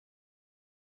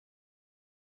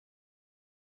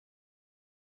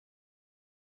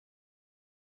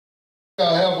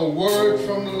I have a word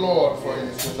from the Lord for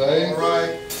you today. All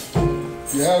right.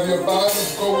 You have your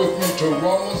Bibles, go with me to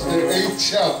Romans, the 8th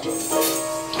chapter.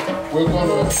 We're going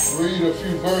to read a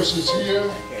few verses here,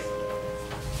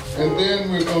 and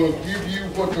then we're going to give you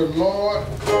what the Lord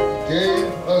gave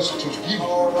us to give you.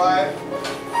 All right.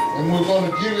 And we're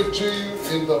going to give it to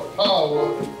you in the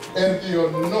power and the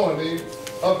anointing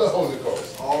of the Holy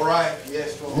Ghost. All right.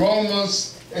 Yes, Lord.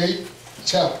 Romans 8th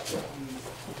chapter.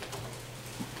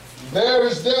 There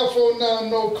is therefore now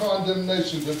no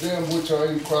condemnation to them which are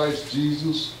in Christ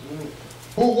Jesus,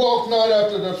 who walk not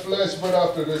after the flesh, but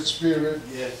after the Spirit.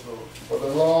 Yes, Lord. For the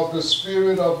law of the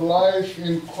Spirit of life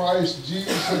in Christ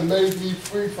Jesus has made me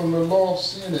free from the law of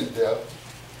sin and death.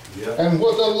 Yep. And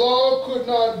what the law could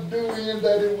not do in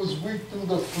that it was weak through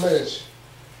the flesh,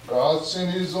 God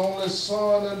sent his only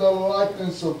Son in the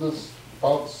likeness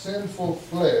of sinful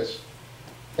flesh,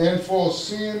 and for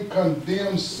sin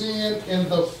condemned sin in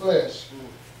the flesh,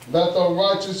 that the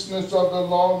righteousness of the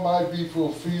law might be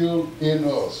fulfilled in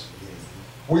us.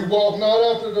 We walk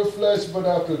not after the flesh, but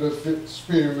after the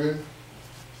Spirit.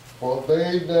 For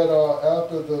they that are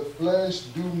after the flesh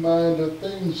do mind the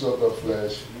things of the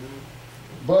flesh,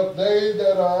 but they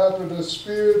that are after the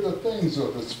Spirit, the things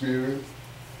of the Spirit.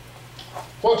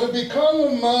 For to be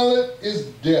carnal-minded is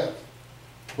death,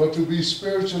 but to be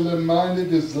spiritually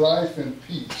minded is life and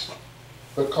peace,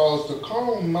 because the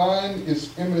carnal mind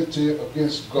is enmity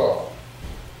against God.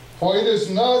 For it is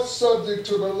not subject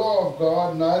to the law of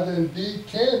God, neither indeed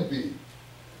can be.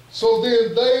 So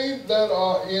then they that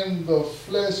are in the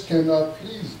flesh cannot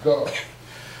please God.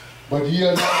 But ye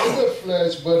are not in the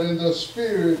flesh, but in the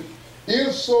Spirit,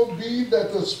 if so be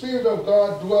that the Spirit of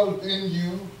God dwelleth in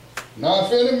you. Now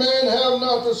if any man have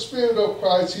not the Spirit of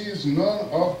Christ, he is none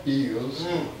of his.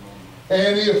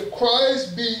 And if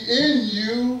Christ be in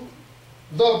you,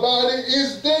 the body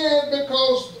is dead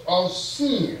because of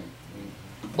sin,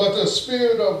 but the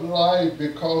Spirit of life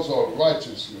because of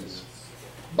righteousness.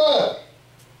 But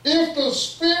if the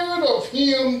Spirit of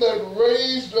him that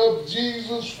raised up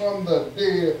Jesus from the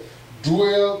dead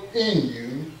dwell in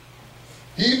you,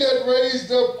 he that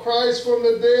raised up Christ from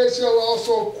the dead shall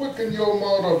also quicken your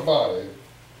mortal body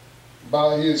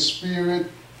by his Spirit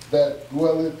that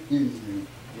dwelleth in you.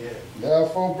 Yeah.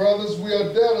 Therefore, brothers, we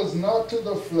are debtors not to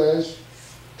the flesh,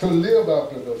 to live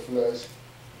after the flesh.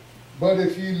 But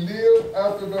if ye live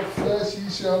after the flesh, ye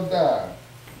shall die,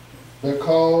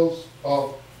 because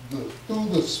of through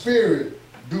the Spirit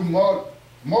do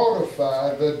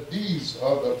mortify the deeds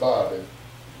of the body.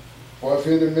 For if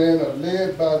any man are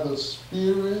led by the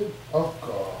Spirit of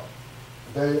God,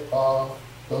 they are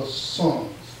the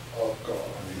sons of God.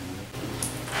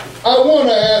 I want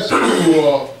to ask you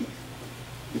a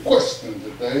question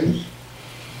today.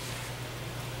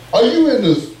 Are you in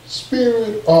the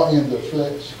Spirit or in the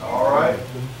flesh? All right.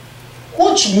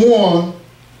 Which one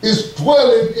is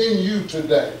dwelling in you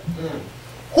today?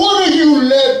 What do you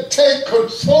let take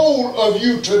control of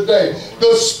you today?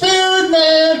 The spirit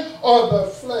man or the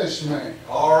flesh man?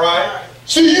 All right.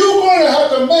 See, you're going to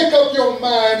have to make up your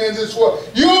mind in this world.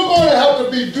 You're going to have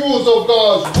to be doers of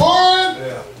God's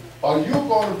word, or you're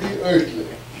going to be earthly.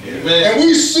 Amen. And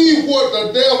we see what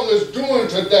the devil is doing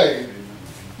today.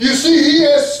 You see, he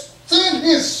has sent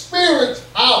his spirit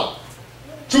out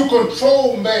to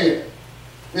control man.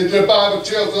 The Bible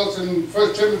tells us in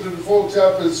 1 Timothy the 4th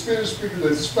chapter, the Spirit speaking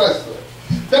expressly,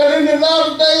 that in the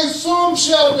latter days some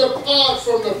shall depart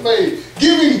from the faith,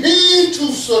 giving heed to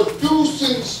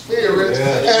seducing spirits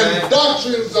and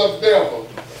doctrines of devils.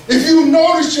 If you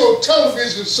notice your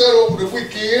television set over the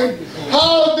weekend,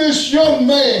 how this young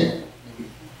man,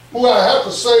 who I have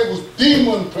to say was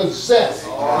demon possessed.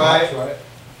 All right.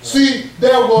 See,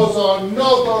 there was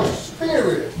another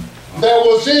spirit that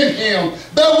was in him,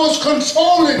 that was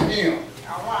controlling him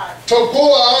to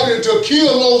go out and to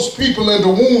kill those people and to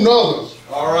wound others.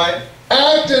 All right.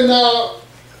 Acting out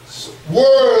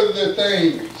worldly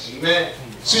things. Amen.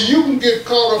 See, you can get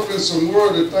caught up in some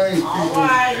worldly things, people,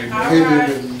 and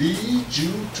it will lead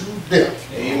you to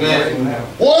death. Amen.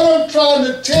 What I'm trying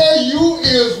to tell you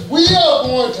is we are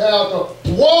going to have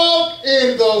to walk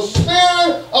in the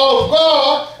Spirit of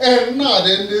God and not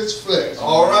in this flesh.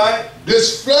 All right.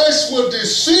 This flesh will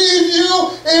deceive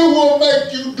you. It will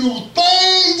make you do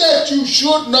things that you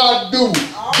should not do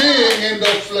being in the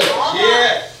flesh.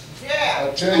 Yes.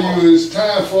 I tell you, it's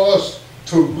time for us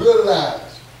to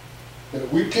realize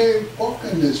that we can't walk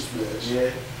in this flesh.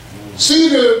 Yeah. See,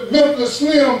 the Memphis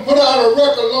Slim put out a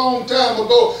record a long time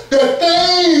ago, the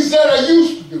things that I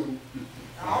used to do.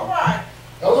 All right.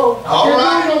 Hello? All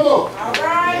right. No more. All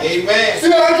right. Amen. See,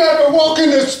 I got to walk in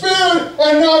the Spirit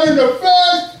and not in the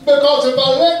flesh, Because if I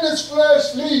let this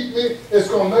flesh lead me, it's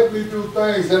going to make me do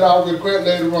things that I'll regret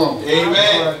later on.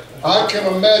 Amen. I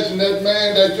can imagine that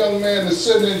man, that young man is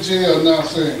sitting in jail now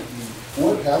saying,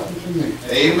 what happened to me?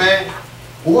 Amen.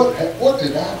 What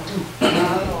did I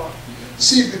do?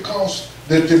 See, because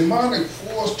the demonic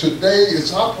force today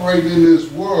is operating in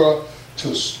this world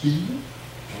to steal,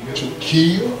 to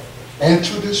kill, and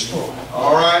to destroy.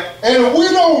 All right. And if we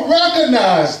don't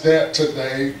recognize that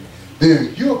today,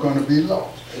 then you're going to be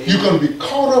lost. You're going to be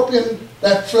caught up in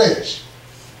that flesh.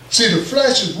 See, the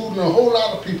flesh is ruling a whole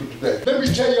lot of people today. Let me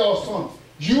tell y'all something.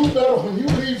 You better, when you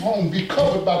leave home, be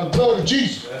covered by the blood of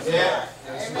Jesus. Yeah.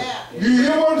 Amen. You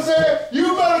hear what I'm saying?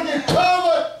 You better get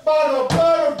covered by the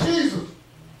blood of Jesus.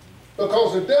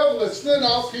 Because the devil is sending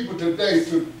out people today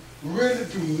to really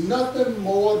do nothing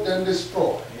more than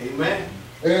destroy. Amen.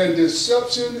 And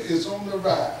deception is on the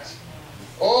rise.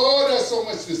 Oh, there's so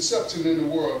much deception in the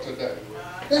world today.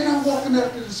 They're not walking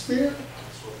after the Spirit.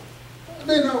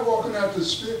 They're not walking after the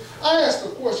Spirit. I asked a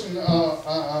question,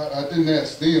 I didn't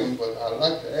ask them, but I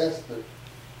like to ask the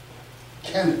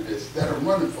candidates that are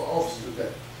running for office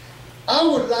today. I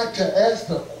would like to ask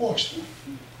the question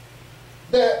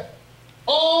that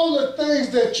all the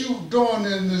things that you've done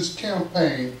in this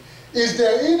campaign, is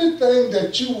there anything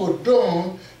that you were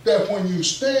doing that when you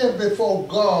stand before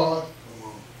God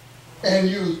and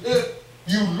you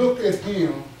look at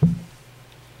Him,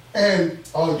 and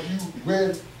are you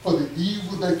ready for the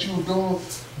evil that you're doing?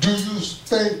 Do you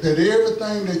think that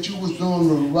everything that you was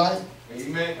doing was right?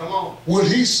 Amen. Come on. Would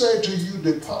He say to you,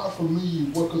 depart from me,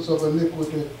 you workers of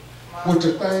iniquity, with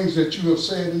the things that you have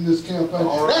said in this campaign?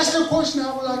 Right. That's the question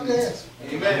I would like to ask.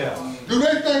 Amen. Do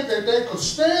they think that they could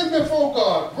stand before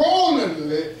God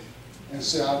rollingly and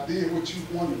say, I did what you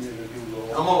wanted me to do,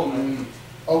 Lord? Come on, man.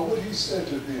 Or would He say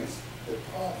to them,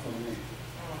 depart from me,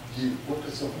 you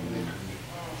workers of iniquity,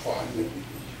 for I never knew you?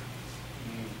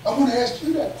 I want to ask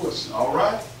you that question. All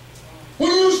right.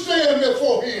 When you stand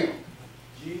before Him,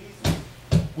 Jesus.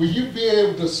 will you be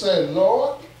able to say,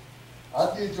 Lord,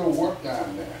 I did your work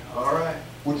down there? All right.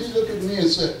 Would He look at me and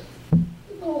say,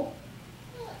 you know,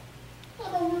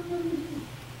 I don't remember you?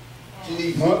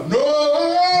 Jesus. No,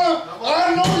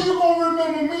 I know you're going to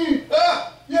remember me.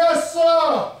 Yes,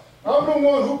 sir. I'm the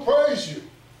one who praised you,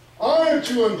 honored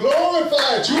you, and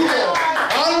glorified you, Lord.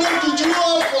 I lifted you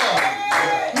up, Father.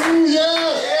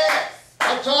 Yes.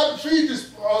 I tried to feed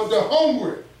the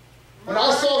hungry. When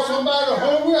I saw somebody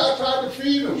hungry, I tried to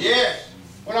feed them. Yes.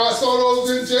 When I saw those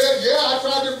in jail, I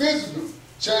tried to visit them.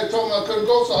 Chad told me I couldn't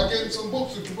go, so I gave him some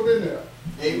books that you put in there.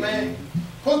 Amen.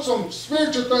 Put some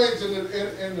spiritual things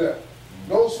in there.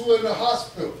 Those who are in the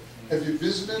hospital. Have you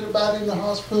visited anybody in the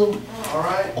hospital? All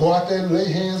right. Go out there and lay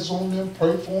hands on them,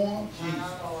 pray for them.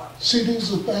 See,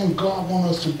 these are things God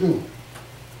wants us to do.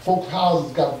 Folks'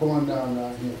 houses got burned down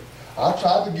here. I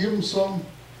tried to give them some.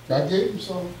 I gave them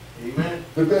some. Amen.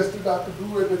 The best that I could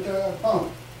do at the time. Huh?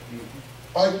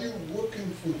 Are you working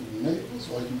for your neighbors?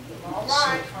 Or are you working for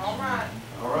yourself? All right.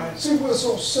 All right. See, we're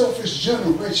so selfish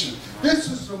generation. This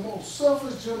is the most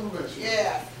selfish generation.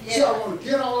 Yeah. See, I want to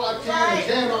get all I can and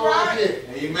can all I get.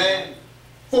 Amen.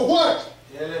 For what?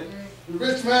 Tell it. The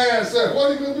rich man said,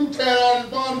 what are you going to do? Tear down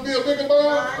his barn to build a bigger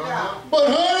barn? But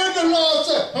honey, the Lord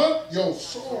said, your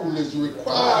soul is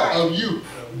required of you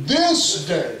this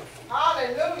day.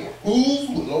 Hallelujah.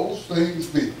 Who will those things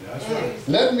be? That's right.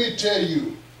 Let me tell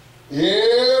you,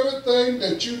 everything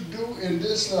that you do in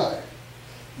this life,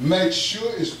 make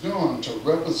sure it's done to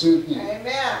represent Him.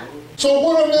 Amen. So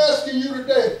what I'm asking you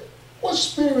today, what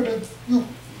spirit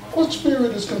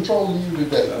is controlling you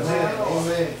today? That's it.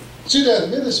 Amen. See, there's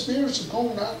many spirits are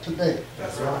going out today.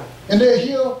 That's right. And they're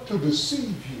here to deceive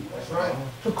you, That's right.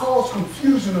 to cause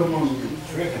confusion among you.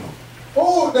 Tricking them.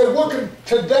 Oh, they're working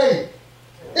today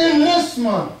in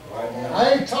Lisman. Right now.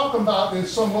 I ain't talking about in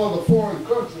some other foreign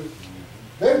country.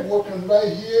 They're working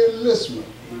right here in Lisman.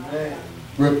 Amen.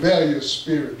 Rebellious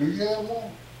spirit. Do you have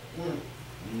one?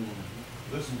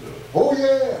 Listen to it. Oh,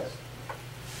 yes.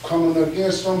 Coming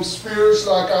against some spirits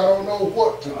like I don't know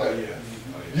what today. Oh, yeah.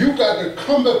 You got to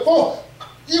come before.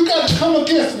 You got to come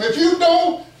against them. If you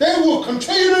don't, they will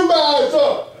continue to rise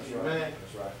up. That's right.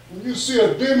 That's right. When you see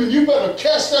a demon, you better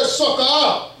cast that sucker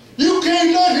out. You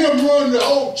can't let him run the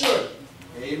whole church.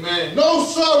 Amen. No,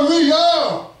 sorry,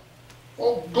 yeah.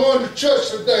 Oh, going to church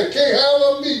today. Can't have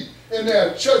a meet in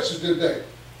their churches today.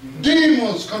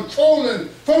 Demons controlling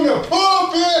from the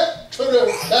pulpit to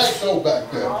the back door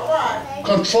back there. All right.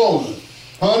 Controlling.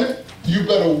 Honey, you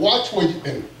better watch where you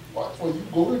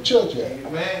go to church at.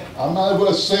 Amen. I might as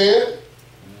well say it.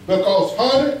 Because,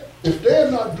 honey, if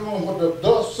they're not doing what the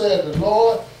thus said the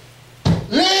Lord,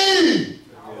 leave.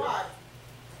 All right.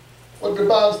 what the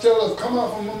Bible tells us, come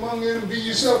out from among them and be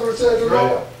ye separate, said the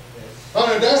Lord.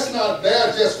 Honey, that's not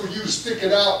there just for you to stick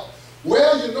it out.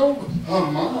 Well, you know,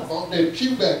 Mama bought that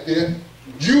pew back there.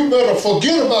 You better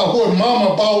forget about what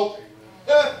Mama bought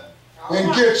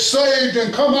and get saved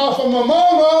and come out from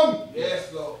among them.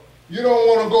 Yes, Lord. You don't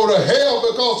want to go to hell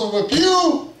because of a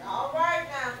pew. All right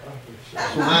now.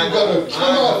 So you better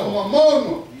come out from among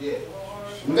them. Yeah.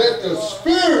 Let the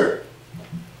Spirit,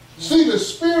 see, the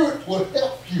Spirit will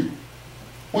help you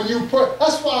when you pray.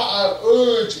 That's why I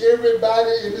urge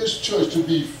everybody in this church to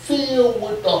be filled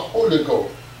with the Holy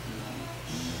Ghost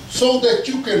so that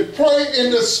you can pray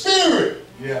in the Spirit.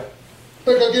 Yeah. I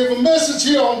think I gave a message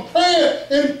here on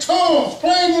praying in tongues,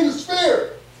 praying in the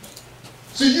Spirit.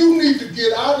 See, you need to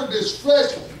get out of this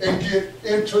flesh and get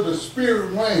into the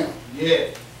Spirit realm. Yeah.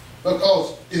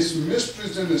 Because it's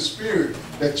mysteries in the Spirit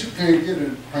that you can't get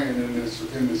in praying in this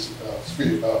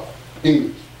Spirit,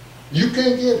 English. You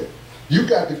can't get it. You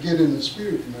got to get in the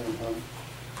Spirit, man, honey.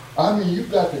 I mean, you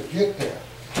got to get there.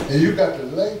 And you got to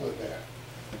labor there.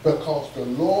 Because the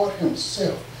Lord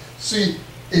himself, see,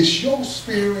 it's your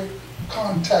spirit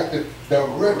contacted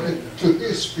directly to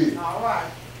his spirit. All right.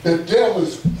 The devil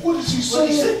is, what is he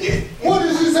saying? What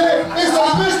is he saying? It's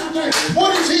a mystery.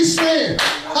 What is he saying?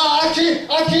 I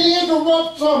can't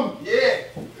interrupt something. Yeah.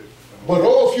 But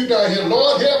oh, if you down here,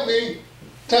 Lord help me.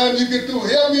 Time you get through,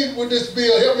 help me with this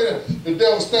bill. Help me. The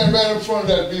devil stand right in front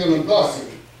of that bill and block it.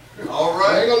 All I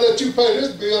right. ain't gonna let you pay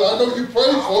this bill. I know you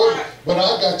prayed for it, but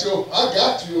I got you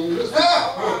on this. To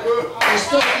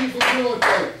stop you from doing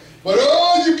things. But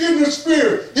oh, you get in the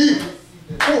Spirit.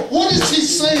 What is he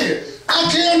saying? I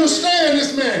can't understand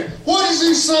this man. What is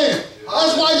he saying?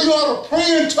 That's why you ought to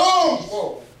pray in tongues,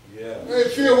 folks. Yeah. They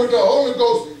filled with the Holy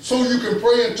Ghost so you can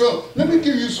pray in tongues. Let me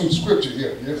give you some scripture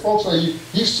here. Yeah, folks say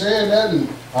he's saying that and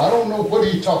I don't know what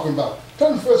he's talking about.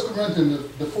 Turn to 1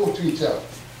 Corinthians, the 14th chapter.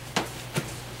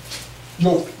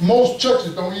 Most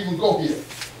churches don't even go here.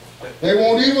 They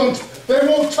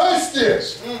won't touch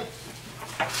this.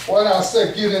 When I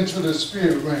say get into the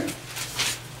Spirit realm.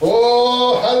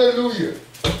 Oh, hallelujah.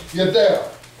 You're there.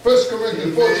 1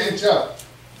 Corinthians 14th chapter.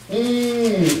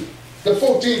 The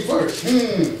 14th verse.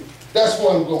 That's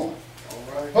where I'm going. All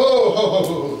right.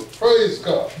 Oh, praise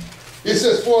God. It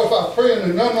says, for if I pray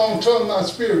in an unknown tongue, my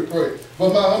spirit pray,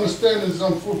 but my understanding is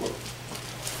unfruitful.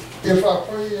 If I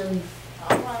pray in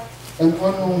an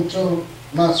unknown tongue,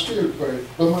 my spirit pray,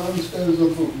 but my understanding is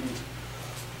unfruitful.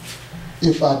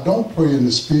 If I don't pray in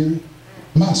the Spirit,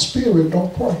 my spirit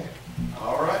don't pray.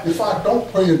 All right. If I don't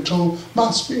pray in tongues, my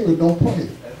spirit don't pray.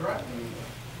 That's right.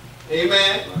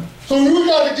 Amen. So we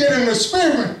got to get in the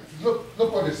Spirit. Look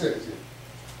what it says here.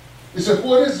 It says,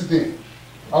 what is it then?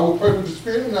 I will pray with the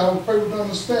Spirit and I will pray with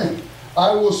understanding.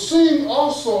 I will sing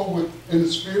also in the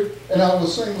Spirit and I will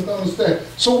sing with understanding.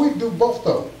 So we do both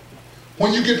of them.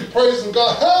 When you get to praising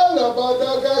God,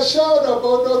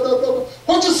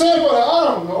 what you saying about that? I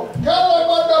don't know.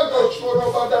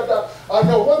 I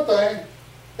know one thing.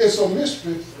 It's a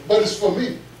mystery, but it's for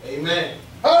me. Amen.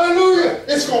 Hallelujah.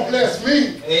 It's going to bless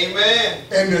me. Amen.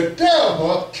 And the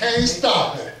devil can't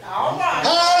stop it. All right.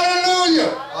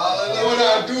 Hallelujah. Hallelujah. When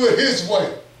I do it his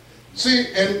way. See,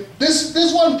 and this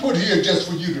wasn't put here just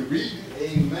for you to read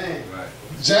it. Amen. Right.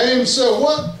 James said,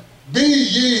 what? Be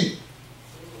ye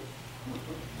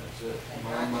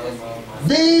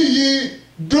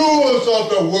doers of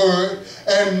the word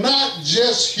and not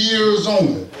just hearers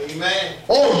only. Amen.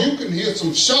 Oh, you can hear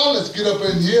some charlatans get up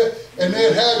in here and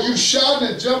they'll have you shouting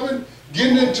and jumping,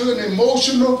 getting into an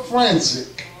emotional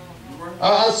frenzy.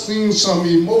 I've seen some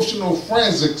emotional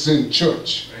frenzies in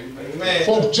church. Amen.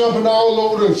 Folks jumping all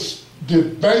over the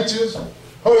benches,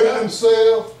 hurting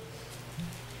themselves.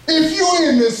 If you're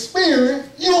in the Spirit,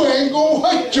 you ain't gonna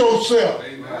hurt yourself.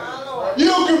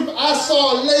 I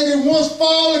saw a lady once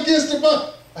fall against the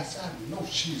bus. I said, I know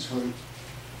she's hurt.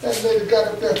 That lady got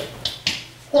up there.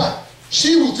 What?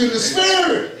 She was in the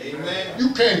Spirit. Amen.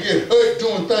 You can't get hurt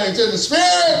doing things in the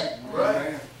Spirit.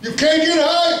 Right. You can't get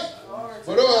hurt.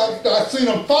 But I seen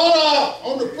them fall out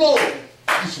on the floor.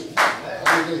 He said,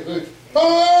 how did they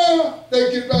hurt?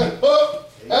 They get right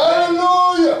up.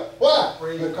 Hallelujah. Why?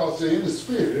 Because they're in the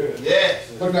Spirit.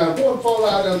 Yes. But now one fall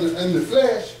out in the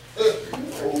flesh.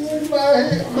 Oh, my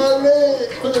head, my leg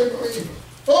hurt me.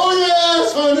 Oh,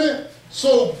 yes, honey.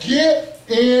 So get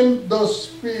in the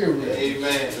Spirit.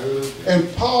 Amen.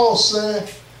 And Paul said,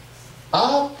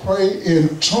 I pray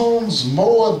in tongues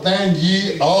more than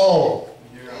ye all.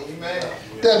 Amen.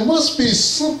 There must be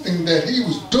something that he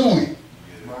was doing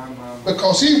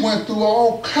because he went through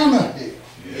all kind of hell.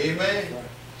 Amen.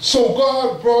 So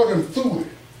God brought him through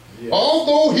it.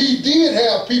 Although he did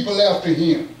have people after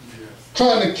him,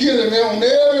 trying to kill him on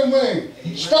every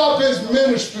wing. Stop his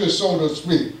ministry, so to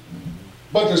speak.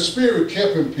 But the Spirit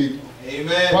kept him, people.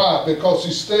 Amen. Why? Because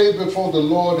he stayed before the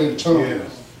Lord in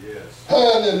tongues. Yes.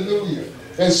 Hallelujah.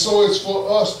 And so it's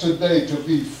for us today to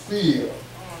be filled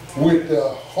with the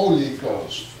Holy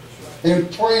Ghost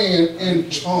and praying in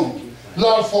tongues. A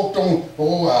lot of folk don't,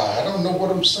 I don't know what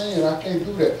I'm saying. I can't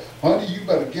do that. Honey, you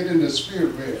better get in the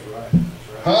spirit realm. That's right.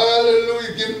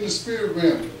 Hallelujah, get in the spirit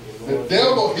realm. The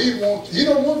devil, he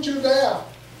don't want you there.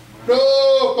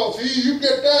 No, because you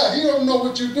get there, he don't know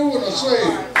what you're doing or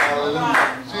saying.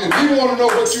 Hallelujah. See, and he want to know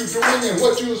what you're doing and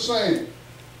what you're saying.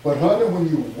 But honey, when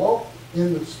you walk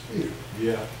in the spirit,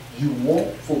 you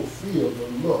won't fulfill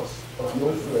the lust of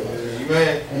your flesh.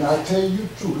 Amen. And I tell you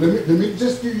the truth. Let me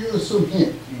just give you some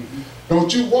hint.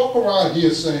 Don't you walk around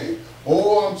here saying,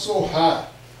 oh, I'm so high.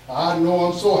 I know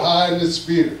I'm so high in the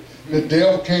spirit. The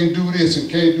devil can't do this and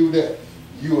can't do that.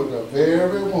 You are the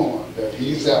very one that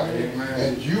he's after.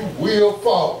 And you will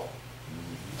fall.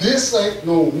 This ain't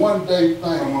no one-day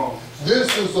thing.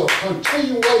 This is a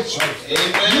continuation.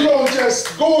 Amen. You don't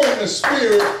just go in the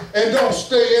spirit and don't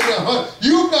stay in the hunt.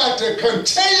 You got to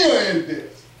continue in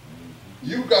this.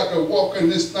 You got to walk in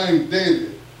this thing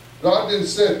daily. God didn't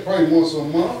say pray once a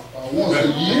month or once a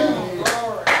year.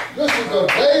 This is a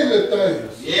daily thing.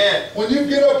 Yeah. When you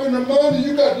get up in the morning,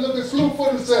 you got to look at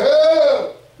Slewfoot and say,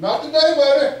 hey, not today,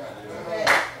 buddy.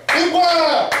 Be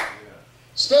quiet.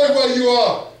 Stay where you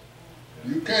are.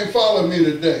 You can't follow me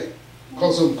today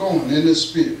because I'm going in the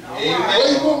spirit.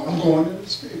 Where you going? I'm going in the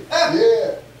spirit.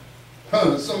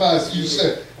 Yeah. Somebody, you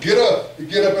said, get up. You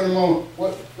get up in the morning.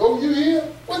 What? Oh, you here?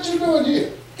 What you doing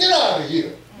here? Get out of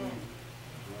here.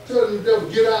 Tell the devil,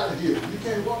 get out of here. You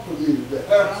can't walk with me today.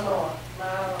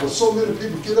 But so many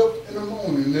people get up in the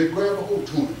morning and they grab a hold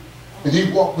to him. And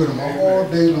he walk with them all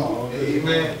day long.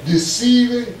 Amen.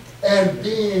 Deceiving and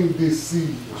being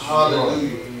deceived.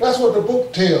 Hallelujah. That's what the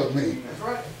book tells me. That's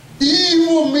right.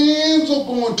 Evil men are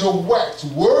going to wax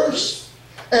worse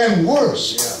and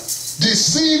worse.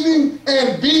 Deceiving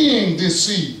and being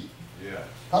deceived.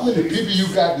 How many people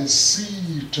you got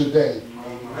deceived today?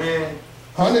 Amen.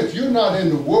 Honey, if you're not in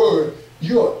the Word,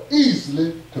 you're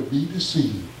easily to be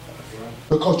deceived.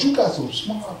 Because you got some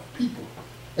smart people.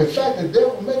 In fact, the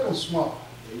devil make them smart.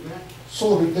 Amen.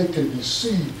 So that they can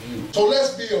deceive you. So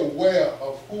let's be aware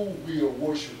of who we are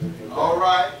worshiping. All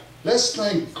right. Let's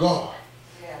thank God.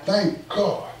 Thank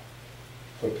God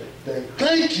for today.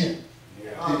 Thank Him.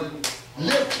 Hallelujah.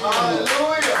 Lift Him up.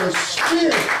 Hallelujah. The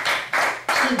Spirit.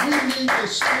 See, we need the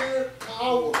Spirit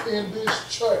power in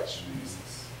this church.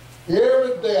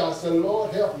 Every day I say,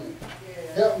 Lord, help me.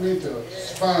 Help me to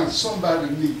find somebody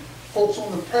in need. Folks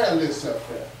on the prayer list up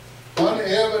there. Honey,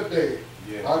 every day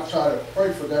I try to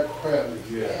pray for that prayer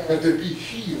list. That they be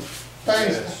healed.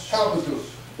 Things happen to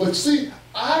us. But see,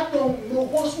 I don't know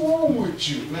what's wrong with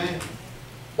you. Amen.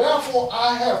 Therefore,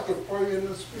 I have to pray in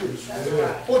the Spirit.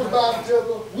 What the Bible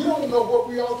tells us, we don't know what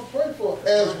we ought to pray for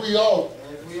as we ought.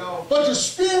 But the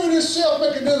Spirit itself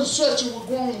making intercession with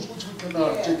groans which we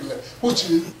cannot articulate, which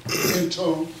is in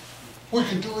tongues. We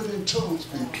can do it in tongues,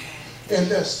 people. And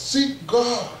let's seek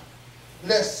God.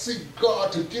 Let's seek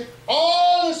God to get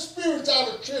all the spirits out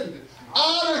of Trinity,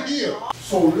 out of here.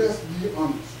 So let's be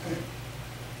understanding.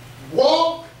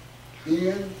 Walk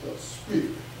in the Spirit.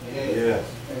 Yes.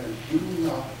 And do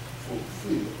not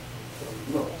fulfill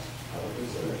the lust